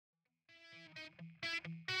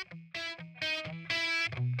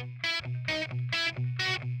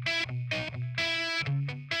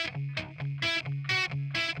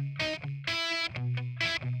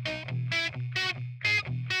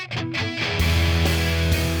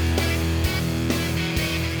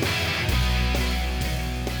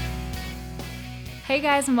Hey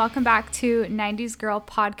guys, and welcome back to 90s Girl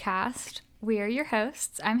Podcast. We are your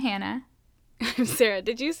hosts. I'm Hannah. I'm Sarah.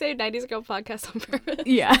 Did you say 90s Girl Podcast on purpose?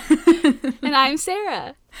 Yeah. And I'm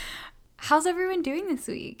Sarah. How's everyone doing this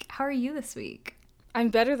week? How are you this week? I'm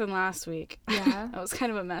better than last week. Yeah. I was kind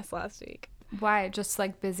of a mess last week. Why? Just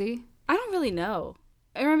like busy? I don't really know.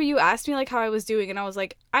 I remember you asked me like how I was doing and I was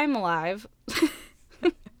like, I'm alive.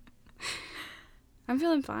 I'm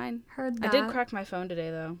feeling fine. Heard that. I did crack my phone today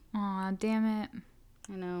though. Aw, damn it.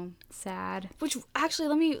 I know. Sad. Which actually,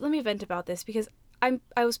 let me vent about this because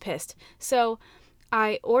I was pissed. So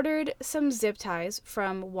I ordered some zip ties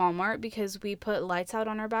from Walmart because we put lights out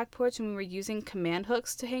on our back porch and we were using command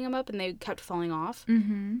hooks to hang them up and they kept falling off.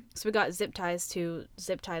 Mm-hmm. So we got zip ties to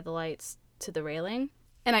zip tie the lights to the railing.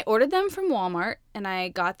 And I ordered them from Walmart and I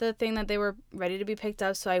got the thing that they were ready to be picked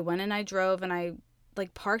up. So I went and I drove and I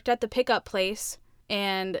like parked at the pickup place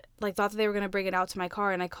and like thought that they were going to bring it out to my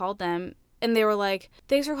car, and I called them. And they were like,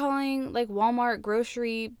 thanks for calling, like, Walmart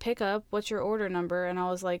grocery pickup. What's your order number? And I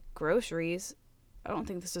was like, groceries? I don't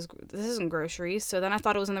think this isn't groceries. So then I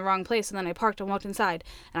thought it was in the wrong place. And then I parked and walked inside.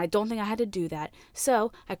 And I don't think I had to do that.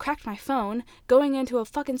 So I cracked my phone going into a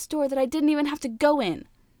fucking store that I didn't even have to go in.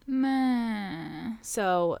 Meh.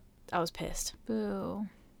 So I was pissed. Boo.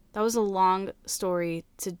 That was a long story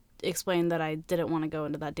to explain that I didn't want to go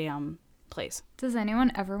into that damn place. Does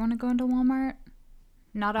anyone ever want to go into Walmart?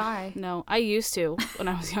 Not I. No, I used to when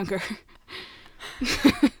I was younger.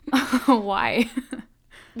 Why?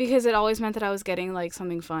 Because it always meant that I was getting, like,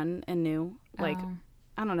 something fun and new. Like, Oh.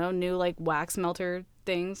 I don't know, new, like, wax melter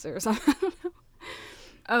things or something. I don't know.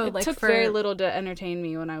 Oh, It like took very little to entertain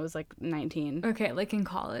me when I was, like, 19. Okay, like in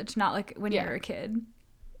college, not like when you were a kid.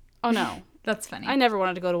 Oh, no. That's funny. I never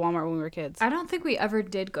wanted to go to Walmart when we were kids. I don't think we ever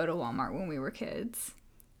did go to Walmart when we were kids.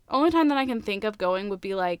 Only time that I can think of going would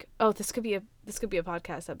be, like, oh, this could be a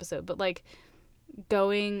podcast episode. But, like,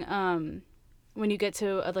 going when you get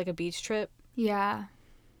to, a beach trip. Yeah.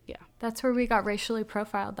 Yeah. That's where we got racially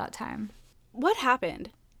profiled that time. What happened?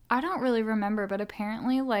 I don't really remember, but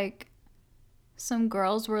apparently, like, some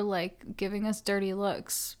girls were, like, giving us dirty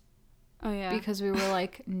looks. Oh, yeah. Because we were,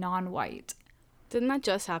 like, non-white. Didn't that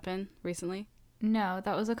just happen recently? No, it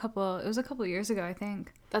was a couple years ago, I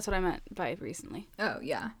think. That's what I meant by recently. Oh,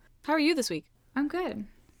 yeah. How are you this week? I'm good.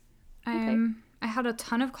 Okay. I had a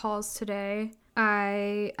ton of calls today.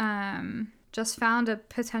 I just found a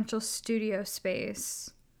potential studio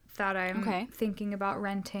space that I'm thinking about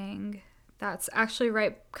renting. That's actually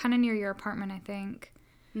right kind of near your apartment, I think.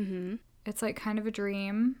 Mm-hmm. It's like kind of a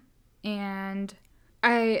dream, and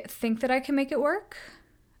I think that I can make it work.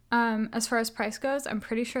 As far as price goes, I'm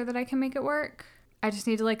pretty sure that I can make it work. I just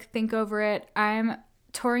need to like think over it. I'm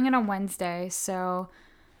touring it on Wednesday, so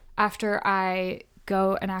after I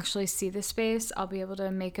go and actually see the space, I'll be able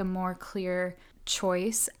to make a more clear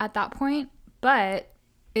choice at that point. But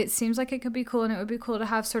it seems like it could be cool, and it would be cool to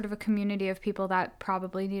have sort of a community of people that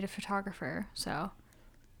probably need a photographer. So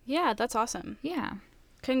yeah, that's awesome. Yeah.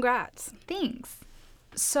 Congrats. Thanks.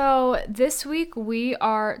 So this week we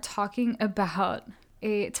are talking about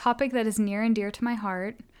a topic that is near and dear to my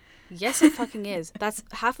heart. Yes, it fucking is. That's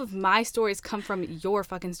half of my stories come from your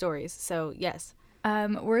fucking stories. So, yes.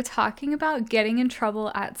 We're talking about getting in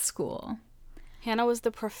trouble at school. Hannah was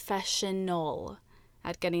the professional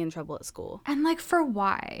at getting in trouble at school. And like, for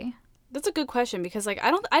why? That's a good question because like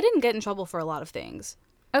I didn't get in trouble for a lot of things.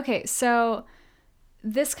 Okay, so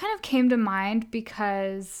this kind of came to mind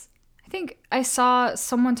because I think I saw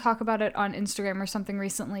someone talk about it on Instagram or something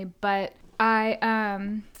recently, but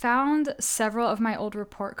I found several of my old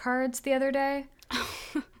report cards the other day.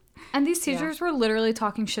 And these teachers were literally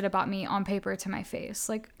talking shit about me on paper to my face.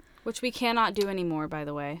 Like, which we cannot do anymore, by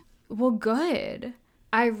the way. Well, good.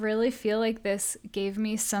 I really feel like this gave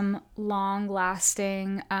me some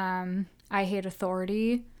long-lasting I hate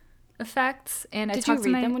authority effects. And Did you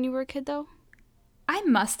read them when you were a kid, though? I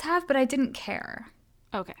must have, but I didn't care.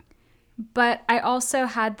 Okay. But I also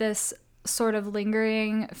had this sort of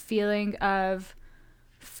lingering feeling of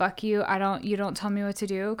fuck you, you don't tell me what to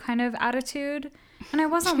do kind of attitude. And I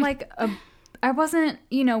wasn't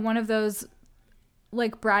one of those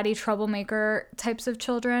like bratty troublemaker types of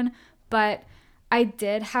children, but I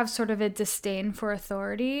did have sort of a disdain for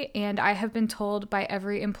authority, and I have been told by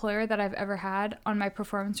every employer that I've ever had on my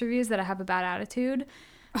performance reviews that I have a bad attitude.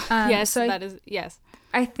 Yes.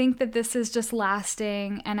 I think that this is just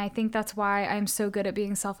lasting, and I think that's why I'm so good at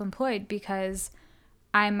being self-employed, because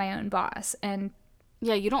I'm my own boss. And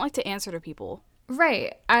yeah, you don't like to answer to people.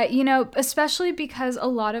 right. Especially because a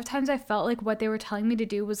lot of times I felt like what they were telling me to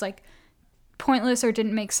do was like pointless or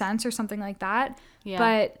didn't make sense or something like that. Yeah.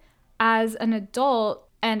 But as an adult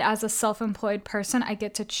and as a self-employed person, I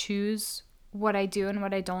get to choose what I do and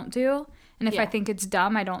what I don't do. And if I think it's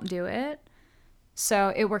dumb, I don't do it.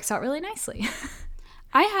 So it works out really nicely.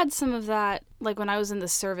 I had some of that, like, when I was in the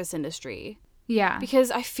service industry. Yeah. Because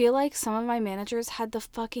I feel like some of my managers had the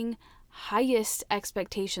fucking highest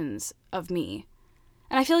expectations of me.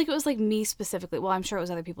 And I feel like it was, like, me specifically. Well, I'm sure it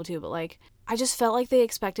was other people, too. But, like, I just felt like they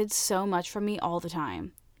expected so much from me all the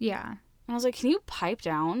time. Yeah. And I was like, can you pipe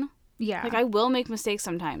down? Yeah. Like, I will make mistakes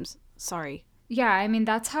sometimes. Sorry. Yeah, I mean,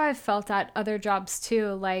 that's how I felt at other jobs,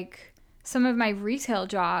 too. Like, some of my retail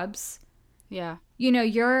jobs... Yeah.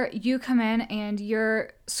 You come in and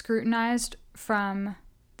you're scrutinized from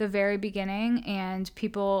the very beginning, and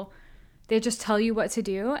people, they just tell you what to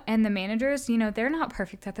do. And the managers, they're not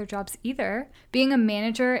perfect at their jobs either. Being a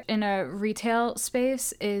manager in a retail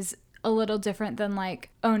space is a little different than like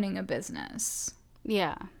owning a business.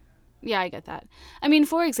 Yeah. Yeah, I get that. I mean,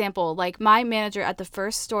 for example, like my manager at the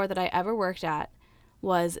first store that I ever worked at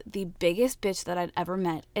was the biggest bitch that I'd ever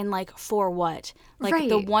met. And like, for what? Like, right.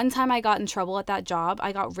 The one time I got in trouble at that job,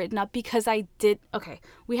 I got written up because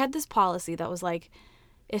we had this policy that was like,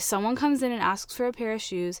 if someone comes in and asks for a pair of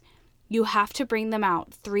shoes, you have to bring them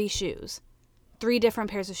out 3 shoes. 3 different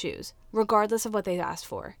pairs of shoes, regardless of what they asked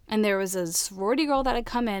for. And there was a sorority girl that had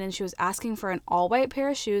come in and she was asking for an all white pair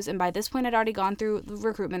of shoes. And by this point I'd already gone through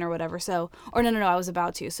recruitment or whatever. I was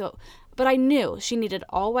about to. But I knew she needed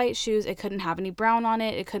all white shoes. It couldn't have any brown on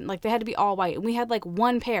it. They had to be all white. And we had like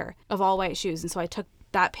 1 pair of all white shoes. And so I took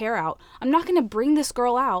that pair out. I'm not going to bring this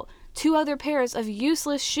girl out 2 other pairs of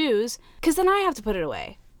useless shoes because then I have to put it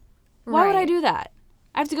away. Why would I do that?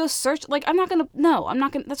 I have to go search. Like, I'm not going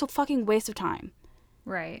to, that's a fucking waste of time.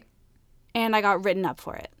 Right. And I got written up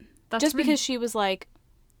for it. Because she was like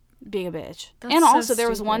being a bitch. That's and also so there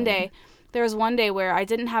was stupid. one day where I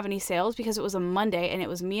didn't have any sales because it was a Monday and it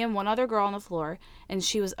was me and one other girl on the floor, and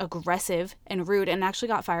she was aggressive and rude and actually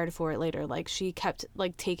got fired for it later. Like, she kept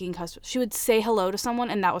like taking customers. She would say hello to someone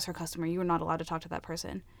and that was her customer. You were not allowed to talk to that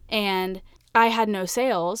person. And I had no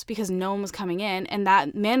sales because no one was coming in, and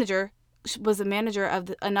that manager was the manager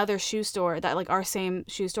of another shoe store, that like our same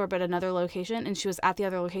shoe store but another location, and she was at the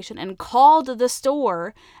other location and called the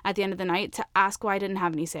store at the end of the night to ask why I didn't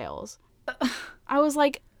have any sales. I was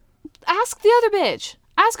like, ask the other bitch.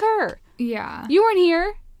 Ask her. Yeah. You weren't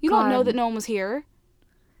here. You God. don't know that no one was here.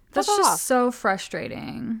 That's just so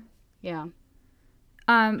frustrating. Yeah.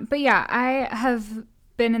 But yeah, I have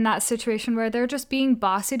been in that situation where they're just being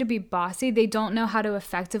bossy to be bossy. They don't know how to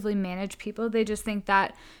effectively manage people. They just think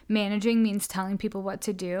that managing means telling people what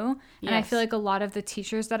to do. Yes. And I feel like a lot of the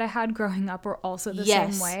teachers that I had growing up were also the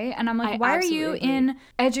same way. And I'm like, why are you in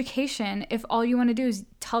education if all you want to do is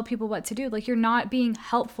tell people what to do? Like, you're not being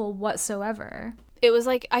helpful whatsoever. It was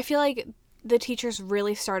like, I feel like the teachers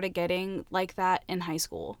really started getting like that in high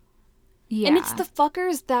school. Yeah. And it's the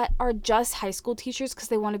fuckers that are just high school teachers because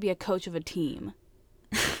they want to be a coach of a team.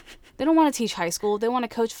 They don't want to teach high school. They want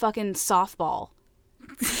to coach fucking softball.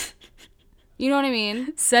 You know what I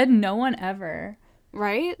mean? Said no one ever.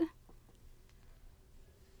 Right?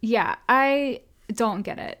 Yeah, I don't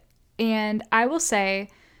get it. And I will say,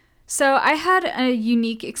 so I had a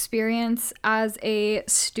unique experience as a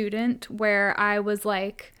student where I was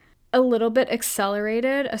like a little bit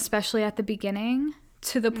accelerated, especially at the beginning,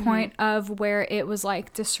 to the point of where it was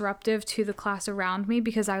like disruptive to the class around me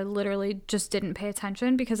because I literally just didn't pay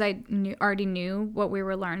attention because I already knew what we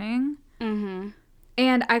were learning. Mm-hmm.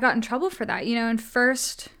 And I got in trouble for that,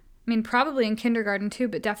 probably in kindergarten too,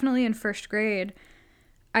 but definitely in first grade,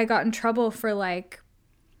 I got in trouble for like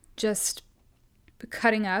just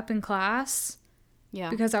cutting up in class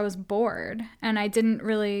because I was bored and I didn't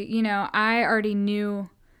really, I already knew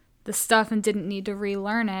the stuff and didn't need to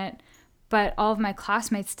relearn it. But all of my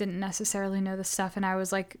classmates didn't necessarily know the stuff, and I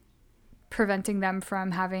was like preventing them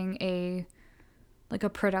from having a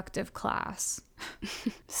productive class.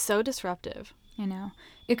 So disruptive.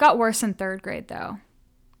 It got worse in 3rd grade though.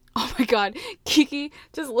 Oh my God. Kiki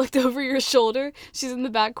just looked over your shoulder. She's in the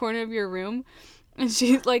back corner of your room. And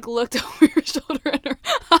she like looked over your shoulder and her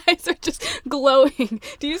eyes are just glowing.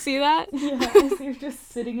 Do you see that? Yeah, I see her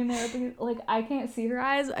just sitting in there. Like, I can't see her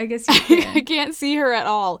eyes. I guess you can. I can't see her at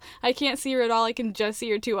all. I can just see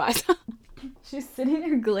her 2 eyes. She's sitting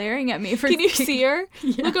there glaring at me. Can you see her?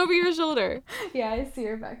 Yeah. Look over your shoulder. Yeah, I see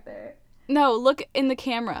her back there. No, look in the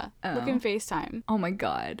camera. Oh. Look in FaceTime. Oh my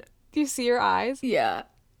God. Do you see her eyes? Yeah.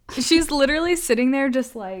 She's literally sitting there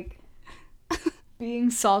just like being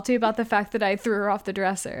salty about the fact that I threw her off the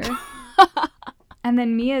dresser. And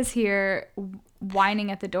then Mia's here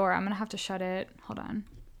whining at the door. I'm going to have to shut it. Hold on.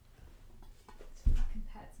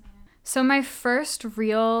 So my first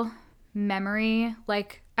real memory,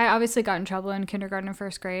 like I obviously got in trouble in kindergarten and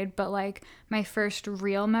first grade, but like my first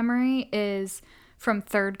real memory is from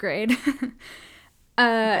third grade.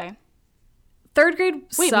 Okay. Third grade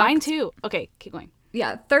Wait, sucked. mine too. Okay, keep going.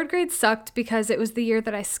 Yeah, third grade sucked because it was the year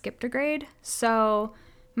that I skipped a grade. So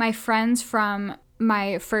my friends from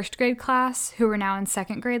my first grade class who were now in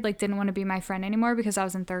second grade like didn't want to be my friend anymore because I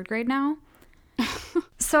was in third grade now.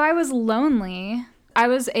 So I was lonely. I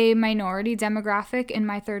was a minority demographic in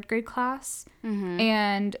my third grade class.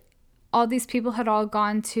 And all these people had all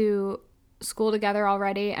gone to school together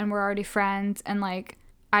already and were already friends. And like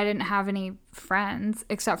I didn't have any friends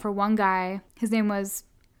except for one guy. His name was,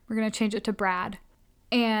 we're going to change it to Brad.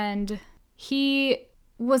 And he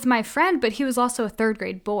was my friend, but he was also a third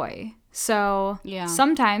grade boy. So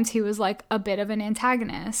sometimes he was like a bit of an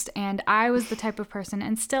antagonist. And I was the type of person,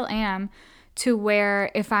 and still am, to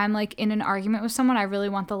where if I'm like in an argument with someone, I really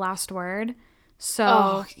want the last word.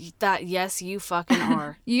 So yes, you fucking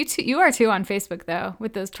are. You are too on Facebook though,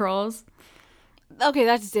 with those trolls. Okay,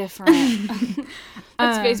 that's different.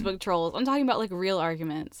 That's Facebook trolls. I'm talking about like real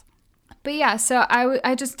arguments. But yeah, so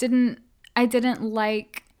I didn't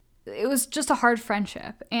like, it was just a hard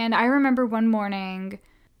friendship. And I remember one morning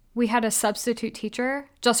we had a substitute teacher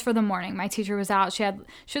just for the morning. My teacher was out. She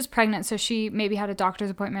was pregnant, so she maybe had a doctor's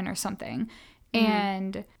appointment or something.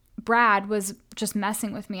 And Brad was just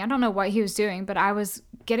messing with me. I don't know what he was doing, but I was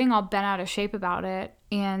getting all bent out of shape about it.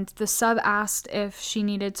 And the sub asked if she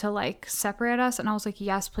needed to like separate us. And I was like,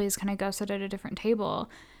 yes, please. Can I go sit at a different table?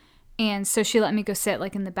 And so she let me go sit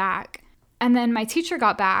like in the back. And then my teacher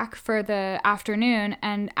got back for the afternoon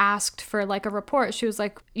and asked for like a report. She was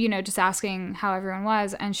like, just asking how everyone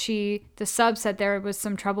was. And the sub said there was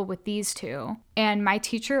some trouble with these two. And my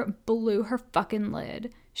teacher blew her fucking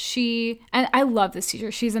lid. And I love this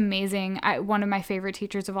teacher. She's amazing. One of my favorite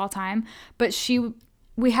teachers of all time. But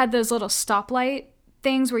we had those little stoplight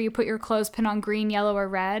things where you put your clothespin on green, yellow, or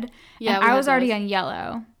red. Yeah, and I was already on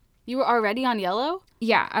yellow. You were already on yellow?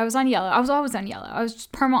 Yeah, I was on yellow. I was always on yellow. I was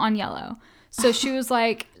just perma on yellow. So she was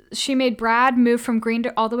like, she made Brad move from green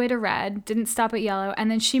all the way to red, didn't stop at yellow,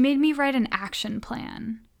 and then she made me write an action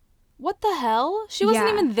plan. What the hell? She wasn't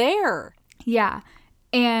even there. Yeah.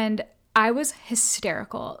 And I was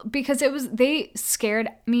hysterical because they scared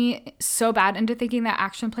me so bad into thinking that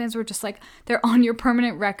action plans were just like, they're on your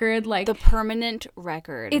permanent record. Like the permanent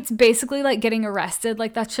record. It's basically like getting arrested.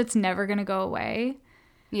 Like that shit's never going to go away.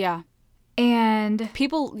 Yeah. And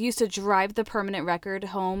people used to drive the permanent record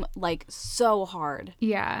home like so hard.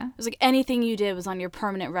 Yeah. It was like anything you did was on your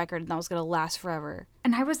permanent record and that was going to last forever.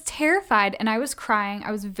 And I was terrified and I was crying.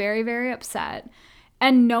 I was very, very upset.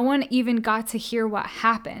 And no one even got to hear what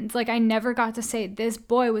happened. Like I never got to say this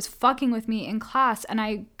boy was fucking with me in class and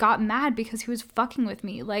I got mad because he was fucking with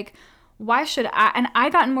me. Like why should I? And I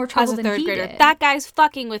got in more trouble than he did. That guy's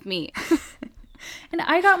fucking with me. And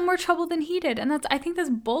I got more trouble than he did. And I think that's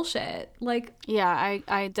bullshit. Like, yeah,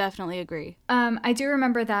 I definitely agree. I do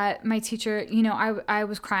remember that my teacher, I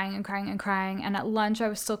was crying and crying and crying. And at lunch I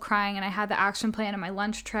was still crying and I had the action plan in my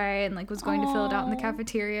lunch tray and like was going to fill it out in the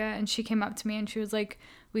cafeteria. And she came up to me and she was like,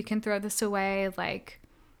 we can throw this away. Like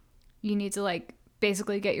you need to like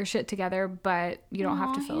basically get your shit together, but you don't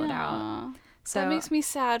have to fill it out. So that makes me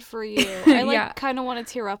sad for you. I kind of want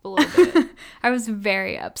to tear up a little bit. I was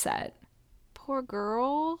very upset. Poor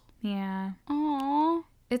girl. Yeah. Aww.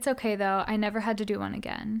 It's okay, though. I never had to do one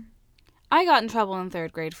again. I got in trouble in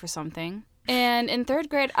third grade for something. And in third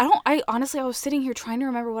grade, I honestly was sitting here trying to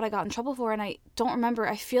remember what I got in trouble for, and I don't remember.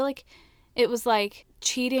 I feel like it was like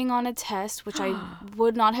cheating on a test, which I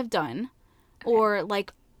would not have done, okay. or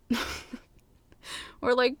like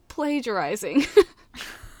plagiarizing.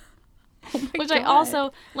 Which God. I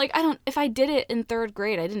also, if I did it in third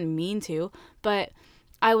grade, I didn't mean to, but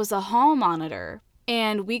I was a hall monitor,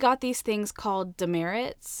 and we got these things called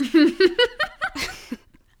demerits.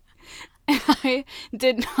 And I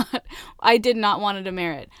did not want a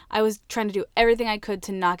demerit. I was trying to do everything I could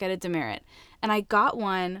to not get a demerit. And I got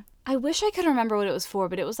one. I wish I could remember what it was for,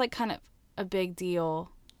 but it was like kind of a big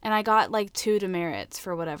deal. And I got like 2 demerits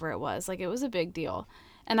for whatever it was. Like it was a big deal.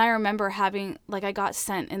 And I remember I got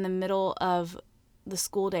sent in the middle of the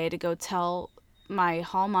school day to go tell my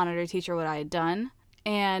hall monitor teacher what I had done.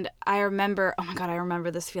 And I remember, oh my God, I remember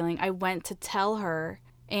this feeling. I went to tell her,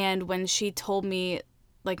 and when she told me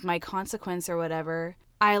like my consequence or whatever,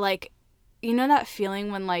 I like, you know that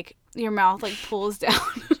feeling when like your mouth like pulls down?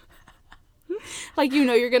 Like, you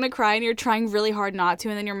know, you're gonna cry and you're trying really hard not to,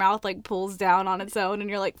 and then your mouth like pulls down on its own and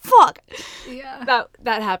you're like, fuck. Yeah.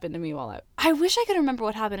 That happened to me while I wish I could remember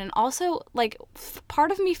what happened. And also, like,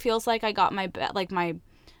 part of me feels like I got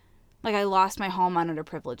I lost my hall monitor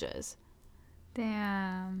privileges.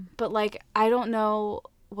 Damn. But like, I don't know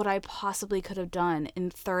what I possibly could have done in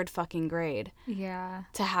 3rd fucking grade Yeah.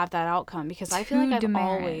 to have that outcome, because I feel like I've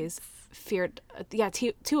demerits. always feared,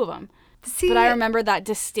 two of them. See, But I remember that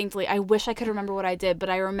distinctly. I wish I could remember what I did, but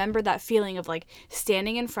I remember that feeling of like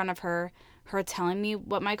standing in front of her telling me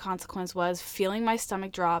what my consequence was, feeling my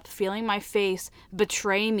stomach drop, feeling my face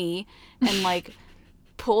betray me and like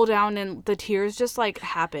pull down, and the tears just like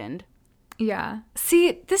happened. Yeah.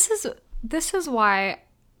 See, this is why.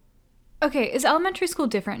 Okay, is elementary school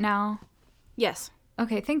different now? Yes.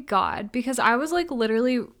 Okay, thank God. Because I was like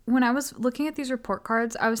literally, when I was looking at these report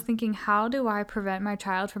cards, I was thinking, how do I prevent my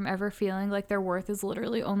child from ever feeling like their worth is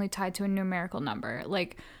literally only tied to a numerical number,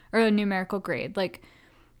 like, or a numerical grade? Like,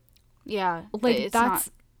 Yeah. like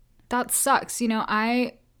that sucks. You know,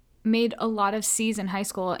 I made a lot of C's in high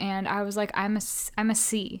school, and I was like, I'm a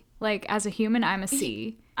C. Like, as a human, I'm a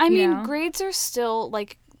C. I mean, know? grades are still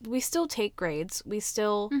like, we still take grades. We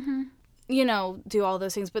still, you know, do all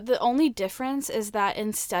those things. But the only difference is that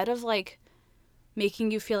instead of like making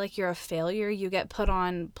you feel like you're a failure, you get put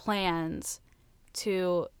on plans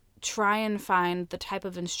to try and find the type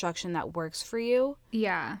of instruction that works for you.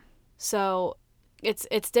 Yeah. So it's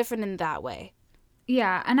different in that way.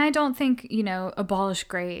 Yeah, and I don't think, you know, abolish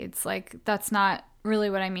grades. Like, that's not really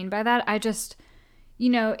what I mean by that. I just, you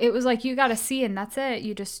know, it was like you got a C and that's it.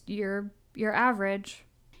 you're average.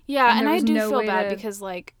 Yeah, and there I was do no feel way bad to- because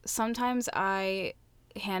like sometimes I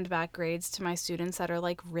hand back grades to my students that are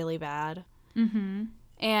like really bad. Mm-hmm.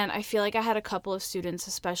 And I feel like I had a couple of students,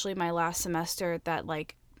 especially my last semester, that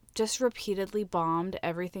like just repeatedly bombed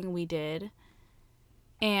everything we did.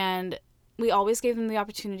 And we always gave them the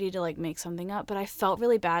opportunity to like make something up, but I felt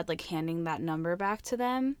really bad like handing that number back to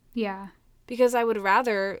them, Yeah. because I would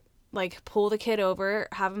rather like pull the kid over,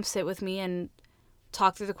 have him sit with me and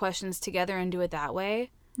talk through the questions together and do it that way.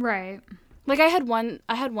 Right. Like I had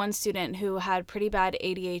one student who had pretty bad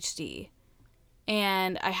ADHD,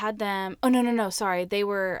 and I had them, sorry, they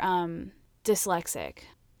were dyslexic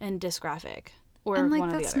and dysgraphic, or And like, one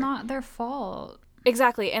or the that's other. not their fault.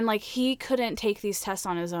 Exactly. And like he couldn't take these tests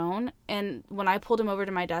on his own, and when I pulled him over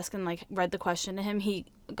to my desk and like read the question to him, he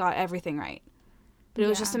got everything right. But it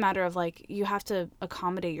was just a matter of like, you have to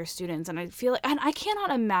accommodate your students. And I feel like, and I cannot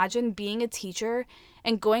imagine being a teacher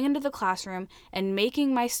and going into the classroom and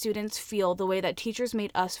making my students feel the way that teachers made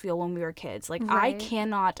us feel when we were kids. Like, I Right.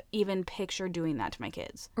 cannot even picture doing that to my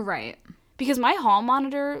kids. Right. Because my hall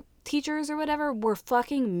monitor teachers or whatever were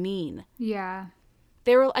fucking mean. Yeah.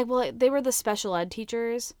 They were like, well, they were the special ed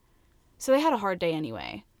teachers, so they had a hard day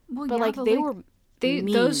anyway. Well, But yeah, like, they were mean.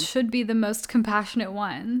 those should be the most compassionate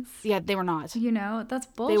ones. Yeah, they were not. You know, that's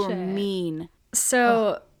bullshit. They were mean.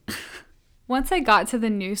 So once I got to the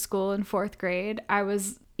new school in 4th grade, I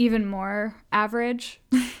was even more average.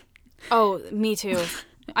 Oh, me too.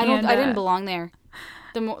 I And, didn't belong there.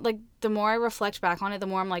 The more I reflect back on it, the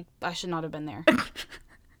more I'm like, I should not have been there.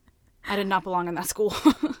 I did not belong in that school.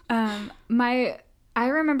 I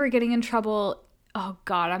remember getting in trouble. Oh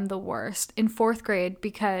God, I'm the worst in 4th grade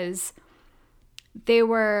because it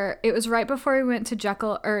was right before we went to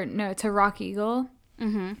to Rock Eagle.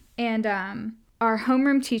 Mm-hmm. And our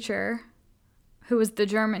homeroom teacher, who was the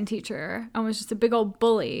German teacher and was just a big old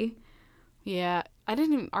bully. Yeah,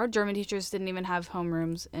 our German teachers didn't even have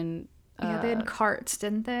homerooms in. Yeah, they had carts,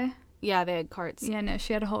 didn't they? Yeah, they had carts. Yeah, no,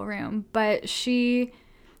 she had a whole room. But she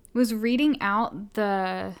was reading out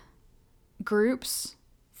the groups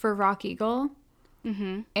for Rock Eagle.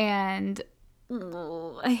 Mm-hmm. And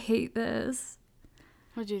I hate this.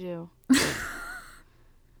 What'd you do?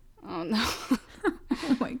 Oh, no.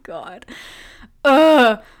 Oh, my God.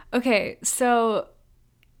 Ugh. Okay, so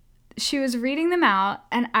she was reading them out,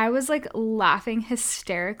 and I was, like, laughing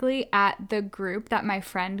hysterically at the group that my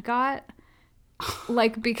friend got,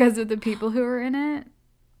 like, because of the people who were in it.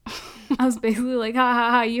 I was basically like, ha, ha,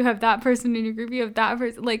 ha, you have that person in your group, you have that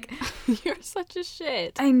person. Like, You're such a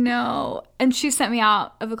shit. I know. And she sent me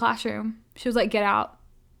out of the classroom. She was like, get out.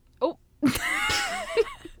 Oh.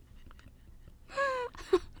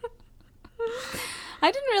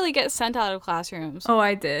 I didn't really get sent out of classrooms. Oh,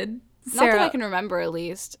 I did. Not that I can remember, at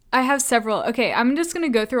least. I have several. Okay, I'm just going to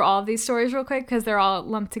go through all of these stories real quick because they're all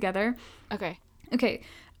lumped together. Okay. Okay.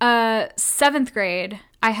 7th grade,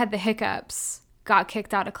 I had the hiccups. got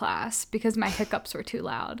kicked out of class because my hiccups were too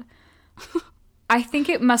loud. I think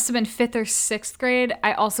it must have been 5th or 6th grade.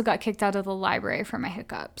 I also got kicked out of the library for my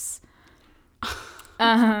hiccups.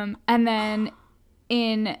 And then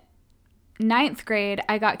in 9th grade,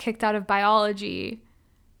 I got kicked out of biology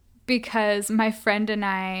because my friend and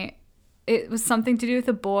I, it was something to do with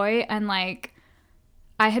a boy, and like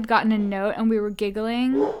I had gotten a note and we were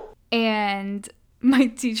giggling, and my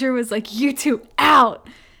teacher was like, "You two out,"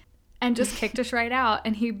 and just kicked us right out.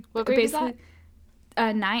 And he what grade was basically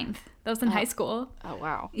 9th. That was in high school. Oh,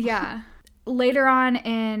 wow. Yeah. Later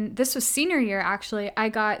on this was senior year actually, I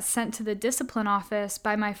got sent to the discipline office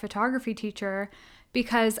by my photography teacher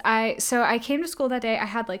because I came to school that day. I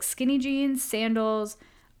had like skinny jeans, sandals,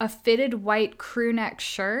 a fitted white crew neck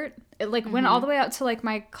shirt. It like went all the way out to like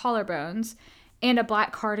my collarbones, and a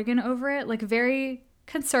black cardigan over it, like very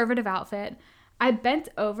conservative outfit. I bent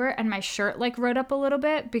over and my shirt like rode up a little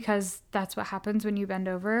bit because that's what happens when you bend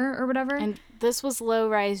over or whatever. And this was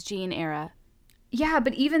low-rise jean era. Yeah,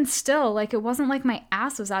 but even still, like it wasn't like my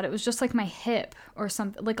ass was out. It was just like my hip or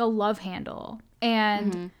something, like a love handle.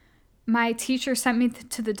 And my teacher sent me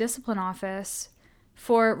to the discipline office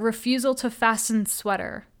for refusal to fasten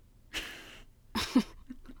sweater.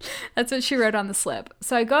 That's what she wrote on the slip.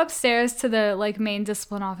 So I go upstairs to the like main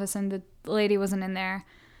discipline office, and the lady wasn't in there.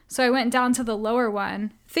 So I went down to the lower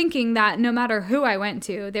one thinking that no matter who I went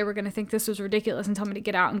to, they were going to think this was ridiculous and tell me to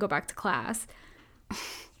get out and go back to class.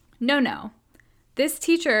 No. This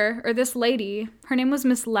teacher, or this lady, her name was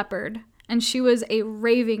Miss Leopard, and she was a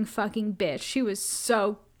raving fucking bitch. She was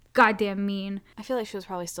so goddamn mean. I feel like she was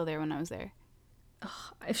probably still there when I was there. Ugh,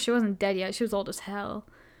 if she wasn't dead yet, she was old as hell.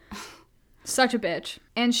 Such a bitch.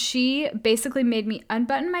 And she basically made me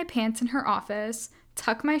unbutton my pants in her office,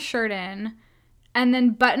 tuck my shirt in, and then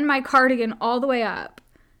button my cardigan all the way up.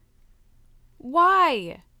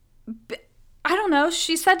 Why? I don't know.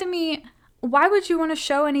 She said to me, "Why would you want to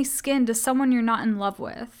show any skin to someone you're not in love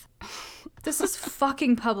with? This is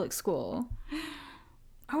fucking public school."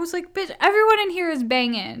 I was like, "Bitch, everyone in here is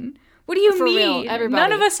banging. What do you For mean? real, everybody.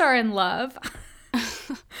 None of us are in love."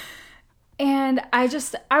 And I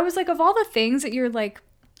was like, of all the things that you're like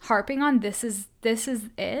harping on, this is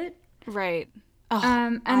it. Right.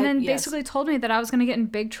 And then basically told me that I was going to get in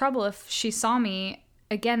big trouble if she saw me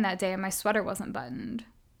again that day and my sweater wasn't buttoned.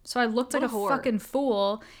 So I looked like a fucking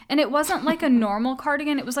fool. And it wasn't like a normal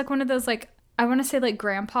cardigan. It was like one of those, like, I want to say like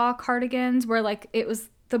grandpa cardigans where like it was,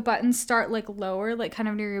 the buttons start like lower, like kind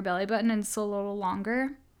of near your belly button, and it's a little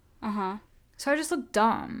longer. Uh-huh. So I just looked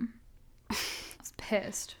dumb. I was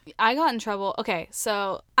pissed. I got in trouble. Okay,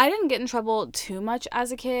 so I didn't get in trouble too much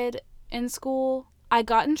as a kid in school. I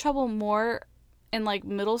got in trouble more in like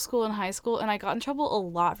middle school and high school, and I got in trouble a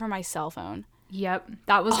lot for my cell phone. Yep.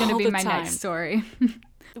 That was going to All be the my time. next story.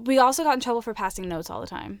 We also got in trouble for passing notes all the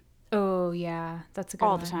time. Oh, yeah. That's a good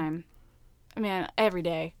one. All the time. I mean, every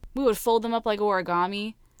day. We would fold them up like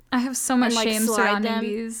origami. I have so much And, like, shame slide surrounding them.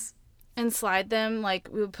 these. And slide them, like,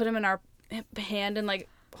 we would put them in our hand and, like,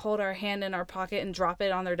 hold our hand in our pocket and drop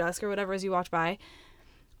it on their desk or whatever as you walked by.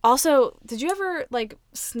 Also, did you ever, like,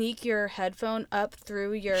 sneak your headphone up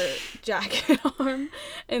through your jacket arm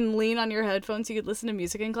and lean on your headphones so you could listen to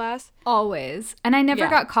music in class? Always. And I never Yeah.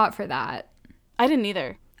 got caught for that. I didn't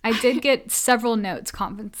either. I did get several notes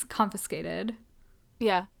confiscated.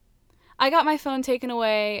 Yeah. I got my phone taken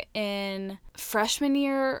away in freshman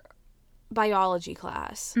year biology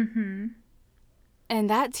class. Mm-hmm. And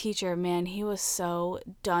that teacher, man, he was so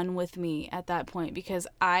done with me at that point because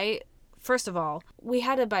first of all, we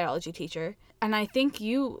had a biology teacher, and I think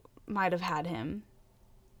you might have had him.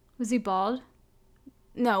 Was he bald?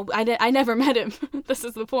 No, I never met him. This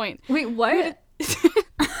is the point. Wait, what?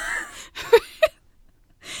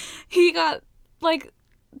 He got, like,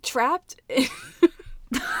 trapped.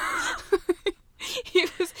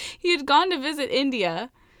 He had gone to visit India,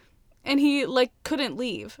 and he, like, couldn't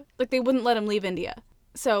leave. Like, they wouldn't let him leave India.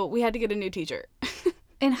 So we had to get a new teacher.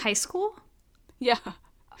 In high school? Yeah.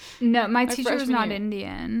 No, my teacher was freshman not year.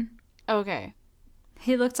 Indian. Okay.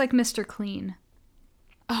 He looked like Mr. Clean.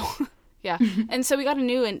 Oh, yeah. And so we got a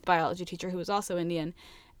new biology teacher who was also Indian,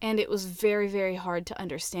 and it was very, very hard to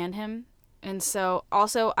understand him. And so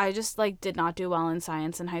also I just like did not do well in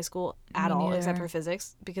science in high school at Me all, neither. except for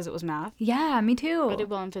physics because it was math. Yeah, me too. I did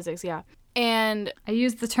well in physics, yeah. And I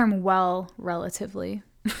used the term well relatively.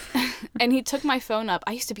 he took my phone up.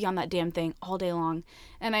 I used to be on that damn thing all day long.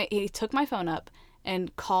 And he took my phone up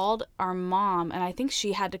and called our mom, and I think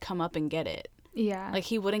she had to come up and get it. Yeah. Like,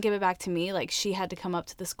 he wouldn't give it back to me. Like, she had to come up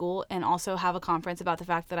to the school and also have a conference about the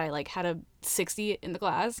fact that I, like, had a 60 in the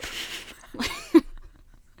class.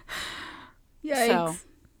 Yikes. So,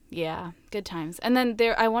 Yeah, good times. And then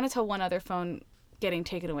I want to tell one other phone getting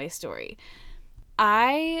taken away story.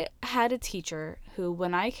 I had a teacher who,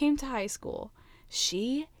 when I came to high school,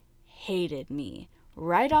 she hated me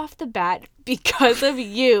right off the bat because of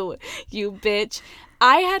you bitch.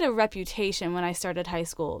 I had a reputation when I started high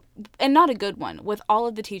school, and not a good one, with all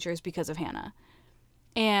of the teachers because of Hannah.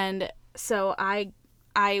 And so I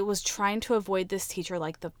was trying to avoid this teacher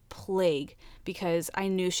like the plague because I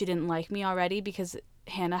knew she didn't like me already because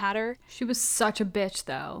Hannah had her. She was such a bitch,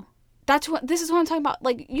 though. This is what I'm talking about.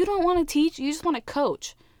 Like, you don't want to teach, you just want to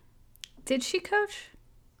coach. Did she coach?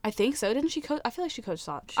 I think so. Didn't she coach? I feel like she coached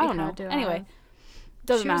soccer. I don't know. Anyway,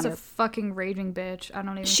 doesn't matter. She was a fucking raging bitch. I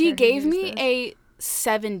don't even She care gave me a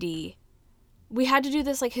 70. We had to do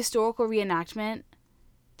this, like, historical reenactment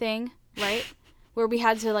thing, right? Where we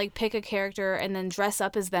had to, like, pick a character and then dress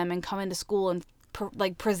up as them and come into school and,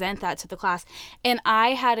 present that to the class. And I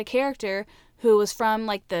had a character who was from,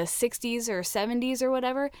 like, the 60s or 70s or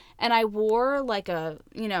whatever, and I wore, like, a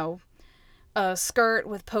skirt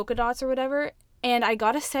with polka dots or whatever, and I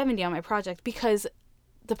got a 70 on my project because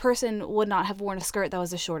the person would not have worn a skirt that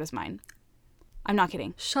was as short as mine. I'm not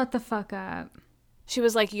kidding. Shut the fuck up. She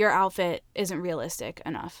was like, your outfit isn't realistic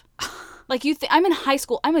enough. Like, I'm in high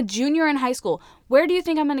school. I'm a junior in high school. Where do you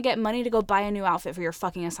think I'm going to get money to go buy a new outfit for your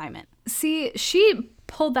fucking assignment? See, she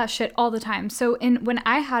pulled that shit all the time. So when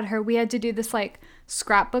I had her, we had to do this, like,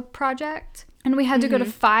 scrapbook project. And we had to go to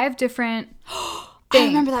 5 different I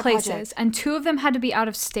remember that places. project. And 2 of them had to be out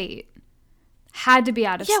of state. Had to be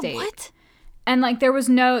out of state. Yeah, what? And, like, that was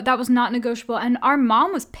not negotiable. And our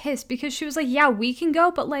mom was pissed because she was like, yeah, we can go,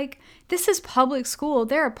 but, like, this is public school.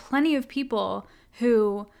 There are plenty of people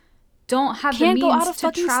who don't have the means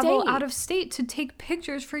to travel out of state to take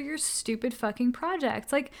pictures for your stupid fucking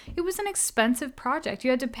projects. Like, it was an expensive project. You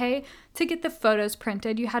had to pay to get the photos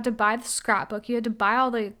printed. You had to buy the scrapbook. You had to buy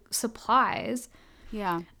all the supplies.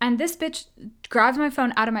 Yeah. And this bitch grabbed my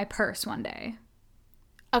phone out of my purse one day.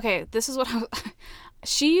 Okay, this is what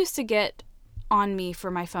she used to get on me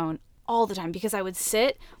for my phone all the time because I would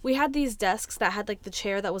sit. We had these desks that had, like, the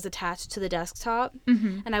chair that was attached to the desktop.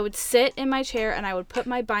 Mm-hmm. And I would sit in my chair and I would put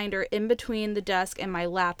my binder in between the desk and my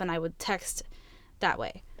lap and I would text that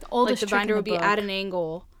way. The oldest like, the binder would be book. at an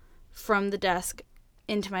angle from the desk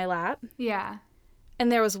into my lap. Yeah.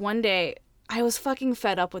 And there was one day I was fucking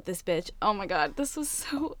fed up with this bitch. Oh my God, this was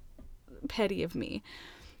so petty of me.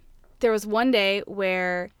 There was one day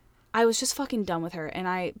where I was just fucking done with her, and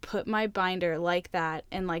I put my binder like that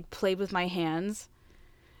and, like, played with my hands,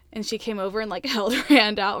 and she came over and, like, held her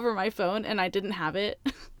hand out for my phone, and I didn't have it.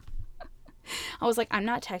 I was like, I'm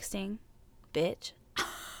not texting, bitch.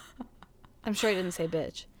 I'm sure I didn't say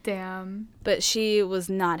bitch. Damn. But she was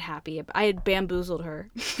not happy. I had bamboozled her.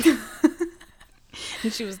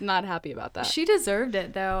 And she was not happy about that. She deserved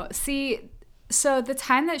it, though. See, so the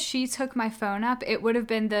time that she took my phone up, it would have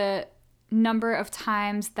been the number of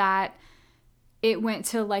times that it went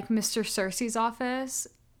to, like, Mr. Cersei's office,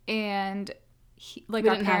 and he, like, we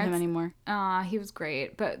our didn't parents, have him anymore. He was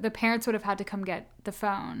great, but the parents would have had to come get the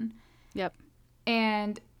phone. Yep.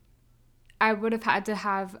 And I would have had to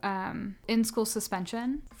have in-school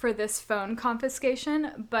suspension for this phone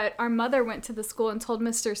confiscation, but our mother went to the school and told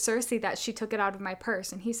Mr. Cersei that she took it out of my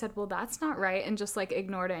purse, and he said, well, that's not right, and just, like,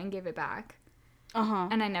 ignored it and gave it back. Uh-huh.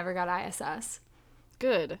 And I never got ISS.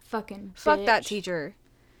 Good. Fucking bitch. Fuck that teacher.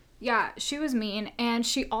 Yeah, she was mean. And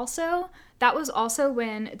that was also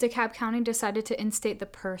when DeKalb County decided to instate the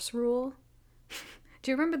purse rule. Do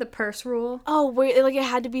you remember the purse rule? Oh, wait, like, it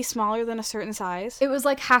had to be smaller than a certain size? It was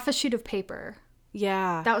like half a sheet of paper.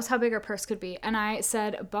 Yeah. That was how big our purse could be. And I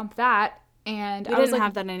said, bump that. And we I was didn't like,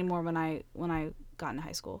 have that anymore when I got into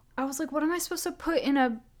high school. I was like, what am I supposed to put in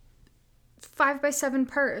a 5x7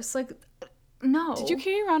 purse? Like, no. Did you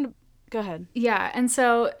carry around Go ahead. Yeah, and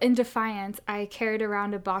so in defiance, I carried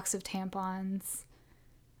around a box of tampons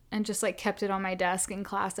and just, like, kept it on my desk in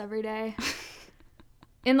class every day.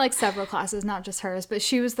 In, like, several classes, not just hers, but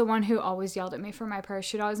she was the one who always yelled at me for my purse.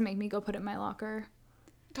 She'd always make me go put it in my locker.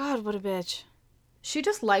 God, what a bitch. She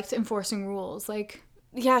just liked enforcing rules, like...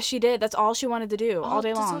 Yeah, she did. That's all she wanted to do all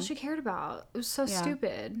day long. That's all she cared about. It was so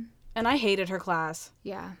stupid. And I hated her class.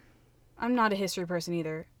 Yeah. I'm not a history person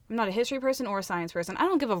either. I'm not a history person or a science person. I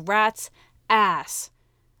don't give a rat's ass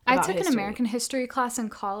about I took history. an American history class in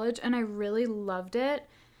college, and I really loved it.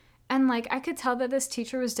 And, like, I could tell that this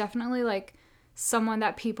teacher was definitely, like, someone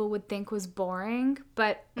that people would think was boring.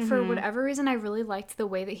 But for whatever reason, I really liked the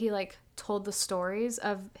way that he, like, told the stories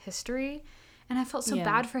of history. And I felt so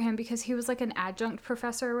bad for him because he was, like, an adjunct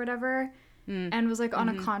professor or whatever and was, like, on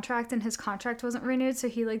a contract, and his contract wasn't renewed. So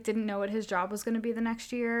he, like, didn't know what his job was going to be the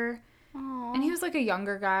next year. Aww. And he was like a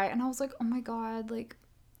younger guy, and I was like, oh my God, like,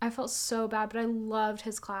 I felt so bad, but I loved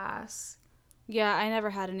his class. Yeah, I never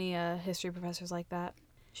had any history professors like that.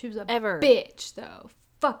 She was a Ever. bitch, though.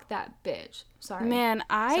 Fuck that bitch. Sorry. Man,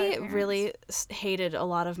 I Sorry, parents. really hated a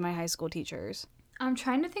lot of my high school teachers. I'm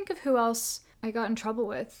trying to think of who else I got in trouble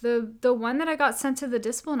with. The one that I got sent to the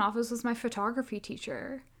discipline office was my photography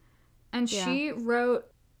teacher. And she wrote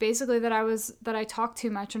basically that I talked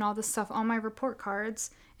too much and all this stuff on my report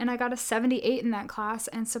cards. And I got a 78 in that class.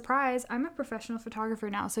 And surprise, I'm a professional photographer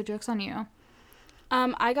now, so joke's on you.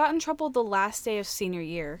 I got in trouble the last day of senior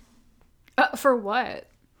year. For what?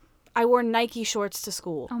 I wore Nike shorts to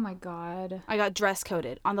school. Oh my God. I got dress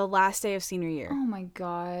coded on the last day of senior year. Oh my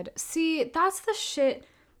God. See, that's the shit.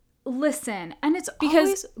 Listen, and it's Because-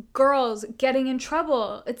 always girls getting in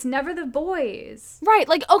trouble. It's never the boys. Right,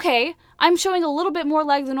 like, okay, I'm showing a little bit more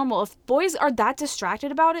leg than normal. If boys are that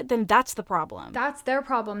distracted about it, then that's the problem. That's their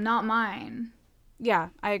problem, not mine. Yeah,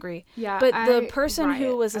 I agree. Yeah, But the I person who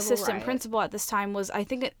riot. was I will assistant riot. principal at this time was, I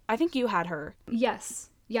think you had her. Yes.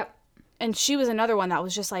 Yep. And she was another one that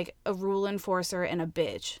was just like a rule enforcer and a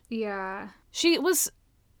bitch. Yeah. She was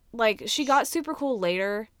like, she got super cool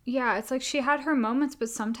later. Yeah, it's like she had her moments, but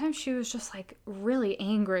sometimes she was just like really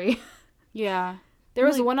angry. Yeah. There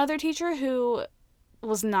was Like- one other teacher who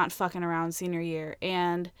was not fucking around senior year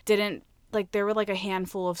and didn't, like, there were like a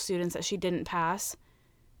handful of students that she didn't pass.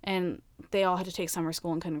 And they all had to take summer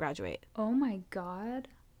school and couldn't graduate. Oh my God.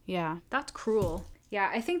 Yeah. That's cruel.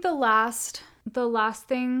 Yeah, I think the last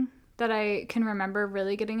thing that I can remember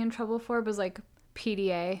really getting in trouble for was like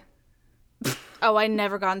PDA. Oh, I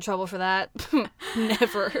never got in trouble for that.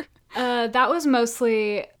 Never. That was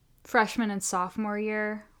mostly freshman and sophomore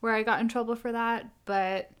year where I got in trouble for that,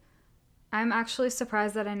 but I'm actually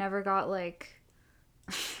surprised that I never got like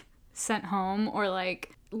sent home or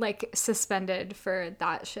like suspended for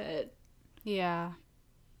that shit. Yeah.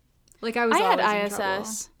 Like I was I had always in trouble.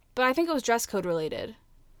 ISS, but I think it was dress code related.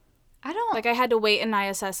 I don't Like, I had to wait in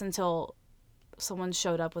ISS until someone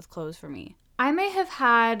showed up with clothes for me. I may have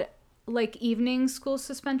had like evening school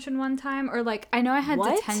suspension one time, or like I know I had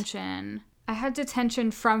What? detention. I had detention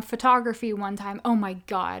from photography one time. Oh my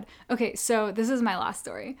God. Okay, so this is my last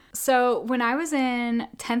story. So when I was in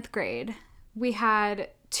 10th grade, we had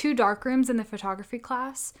 2 dark rooms in the photography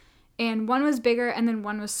class, and one was bigger and then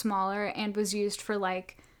one was smaller and was used for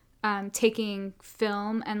like taking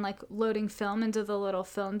film and like loading film into the little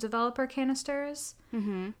film developer canisters.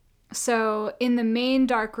 So in the main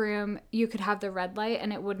dark room, you could have the red light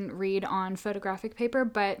and it wouldn't read on photographic paper.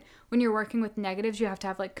 But when you're working with negatives, you have to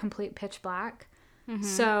have like complete pitch black.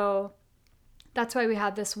 So that's why we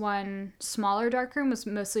had this one smaller dark room, was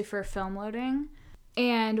mostly for film loading.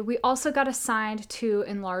 And we also got assigned to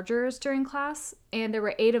enlargers during class. And there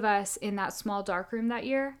were 8 of us in that small dark room that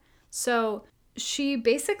year. So she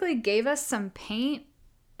basically gave us some paint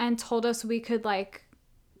and told us we could like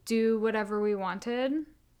do whatever we wanted.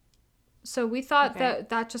 So we thought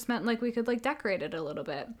that just meant like we could like decorate it a little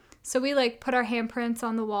bit. So we like put our handprints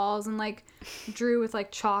on the walls and like drew with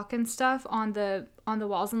like chalk and stuff on the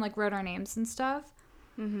walls and like wrote our names and stuff.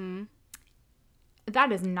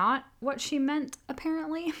 That is not what she meant,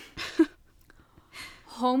 apparently.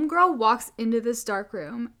 Homegirl walks into this dark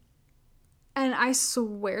room and I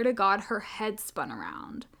swear to God, her head spun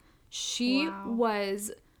around. She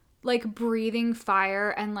was like breathing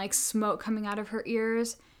fire and like smoke coming out of her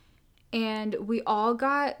ears. And we all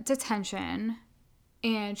got detention.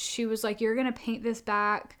 And she was like, you're going to paint this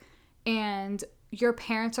back. And your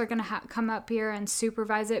parents are going to come up here and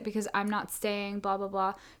supervise it because I'm not staying, blah, blah,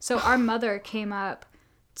 blah. So our mother came up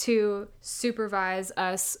to supervise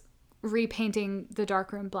us repainting the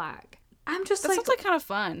dark room black. I'm just That like, sounds like kind of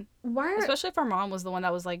fun. why are... Especially if our mom was the one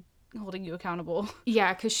that was like holding you accountable.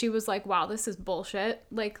 Yeah, because she was like, wow, this is bullshit.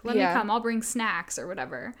 Like, let me come. I'll bring snacks or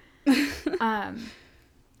whatever.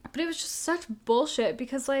 But it was just such bullshit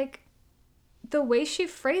because, like, the way she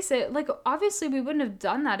phrased it, like, obviously we wouldn't have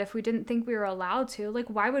done that if we didn't think we were allowed to. Like,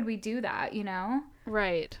 why would we do that, you know?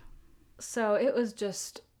 Right. So it was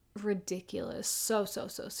just ridiculous. So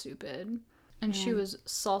stupid. And she was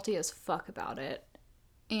salty as fuck about it.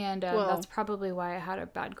 And that's probably why I had a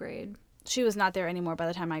bad grade. She was not there anymore by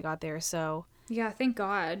the time I got there, so... Yeah, thank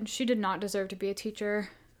God. She did not deserve to be a teacher.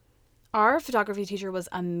 Our photography teacher was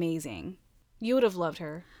amazing. You would have loved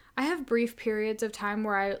her. I have brief periods of time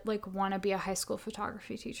where I, like, want to be a high school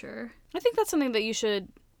photography teacher. I think that's something that you should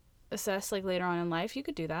assess, like, later on in life. You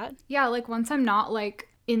could do that. Yeah, like, once I'm not, like,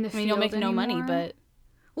 in the field You'll make no money, anymore. but...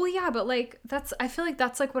 Well, yeah, but, like, I feel like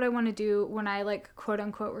that's, like, what I want to do when I, like,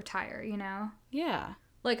 quote-unquote retire, you know? Yeah.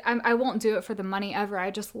 like, I won't do it for the money ever.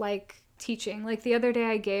 I just like teaching. Like, the other day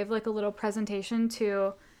I gave, like, a little presentation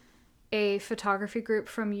to a photography group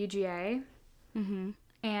from UGA. Mm-hmm.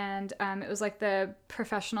 And it was, like, the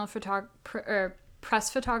Professional Press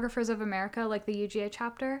Photographers of America, like, the UGA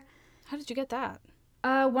chapter. How did you get that?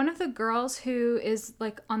 One of the girls who is,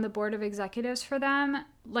 like, on the board of executives for them,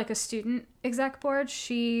 like a student exec board,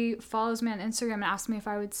 she follows me on Instagram and asked me if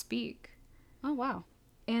I would speak. Oh, wow.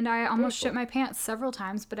 And I almost shit my pants several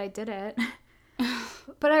times, but I did it.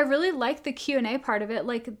 But I really like the Q&A part of it.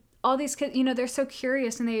 Like, all these kids, you know, they're so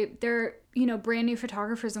curious, and they're, you know, brand new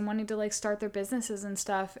photographers and wanting to, like, start their businesses and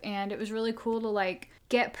stuff. And it was really cool to, like,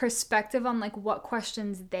 get perspective on, like, what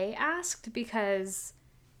questions they asked, because,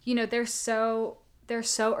 you know, they're so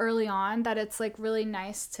early on that it's, like, really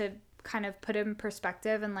nice to kind of put in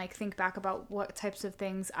perspective and, like, think back about what types of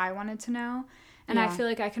things I wanted to know. And I feel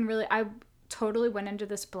like I totally went into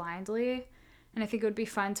this blindly, and I think it would be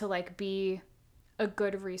fun to, like, be a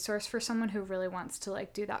good resource for someone who really wants to,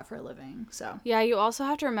 like, do that for a living. So yeah, you also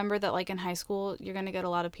have to remember that, like, in high school you're gonna get a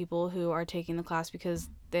lot of people who are taking the class because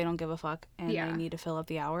they don't give a fuck and they need to fill up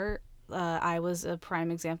the hour. I was a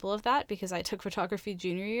prime example of that because I took photography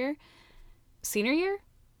senior year,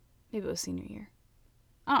 maybe it was senior year,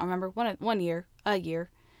 I don't remember, a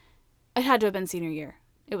year. It had to have been senior year.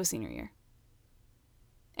 It was senior year.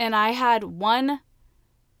 And I had one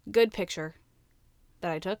good picture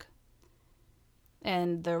that I took,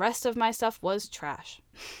 and the rest of my stuff was trash.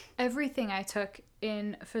 Everything I took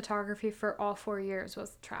in photography for all 4 years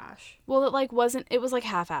was trash. Well, it was like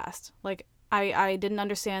half-assed. Like, I didn't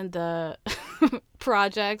understand the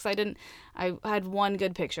projects. I had one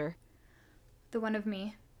good picture. The one of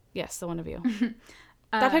me. Yes, the one of you.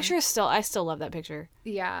 That picture I still love that picture.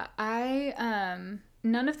 Yeah,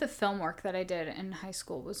 none of the film work that I did in high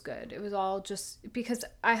school was good. It was all just because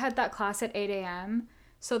I had that class at 8 a.m.,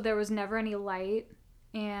 so there was never any light,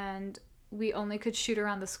 and we only could shoot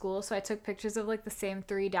around the school, so I took pictures of, like, the same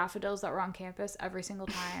 3 daffodils that were on campus every single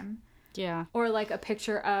time. Yeah. Or, like, a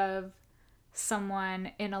picture of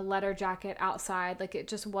someone in a leather jacket outside. Like, it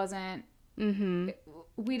just wasn't... Mm-hmm.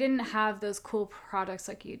 We didn't have those cool products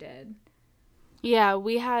like you did. Yeah,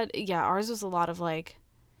 ours was a lot of, like...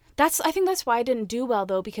 I think that's why I didn't do well,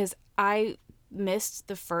 though, because I missed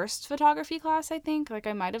the first photography class, I think. Like,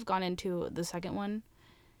 I might have gone into the second one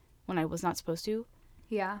when I was not supposed to.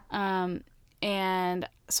 Yeah. And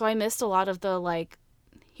so I missed a lot of the, like,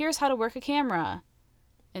 here's how to work a camera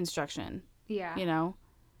instruction. Yeah. You know?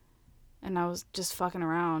 And I was just fucking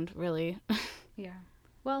around, really. Yeah.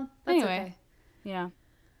 Well, that's anyway, okay. Yeah.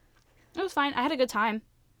 It was fine. I had a good time.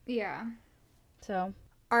 Yeah. So.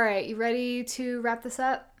 All right, you ready to wrap this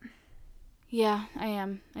up? Yeah, I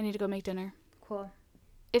am. I need to go make dinner. Cool.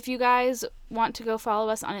 If you guys want to go follow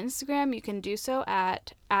us on Instagram, you can do so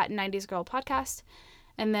at 90s Girl Podcast.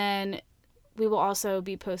 And then we will also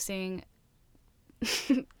be posting,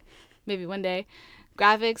 maybe one day,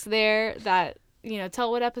 graphics there that, you know,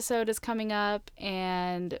 tell what episode is coming up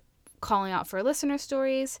and calling out for listener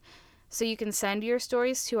stories. So you can send your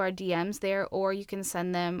stories to our DMs there, or you can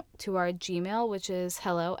send them to our Gmail, which is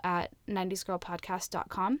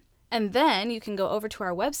hello@90sgirlpodcast.com. And then you can go over to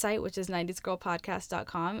our website, which is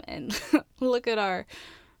 90sgirlpodcast.com, and look at our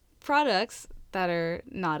products that are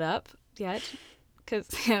not up yet,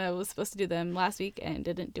 because Hannah was supposed to do them last week and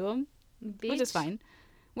didn't do them, which is fine.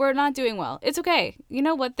 We're not doing well. It's okay. You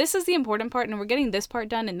know what? This is the important part, and we're getting this part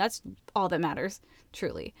done, and that's all that matters,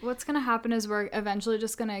 truly. What's going to happen is we're eventually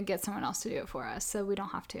just going to get someone else to do it for us, so we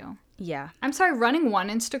don't have to. Yeah. I'm sorry, running one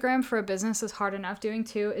Instagram for a business is hard enough. Doing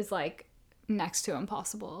 2 is, like, next to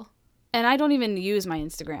impossible. And I don't even use my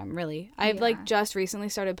Instagram, really. I've like just recently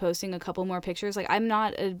started posting a couple more pictures. Like, I'm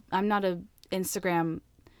not a Instagram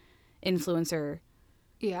influencer.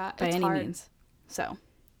 Yeah, by it's any hard. means. So,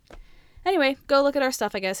 anyway, go look at our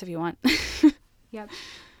stuff, I guess, if you want. Yep.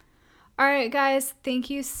 All right, guys. Thank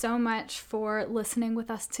you so much for listening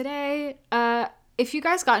with us today. If you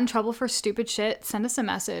guys got in trouble for stupid shit, send us a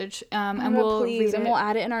message, and we'll read it. And we'll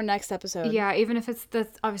add it in our next episode. Yeah, even if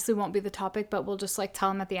obviously won't be the topic, but we'll just, like, tell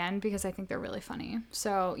them at the end because I think they're really funny.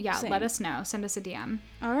 So yeah, Same. Let us know. Send us a DM.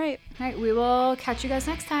 All right. All right, we will catch you guys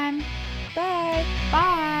next time. Bye.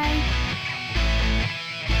 Bye.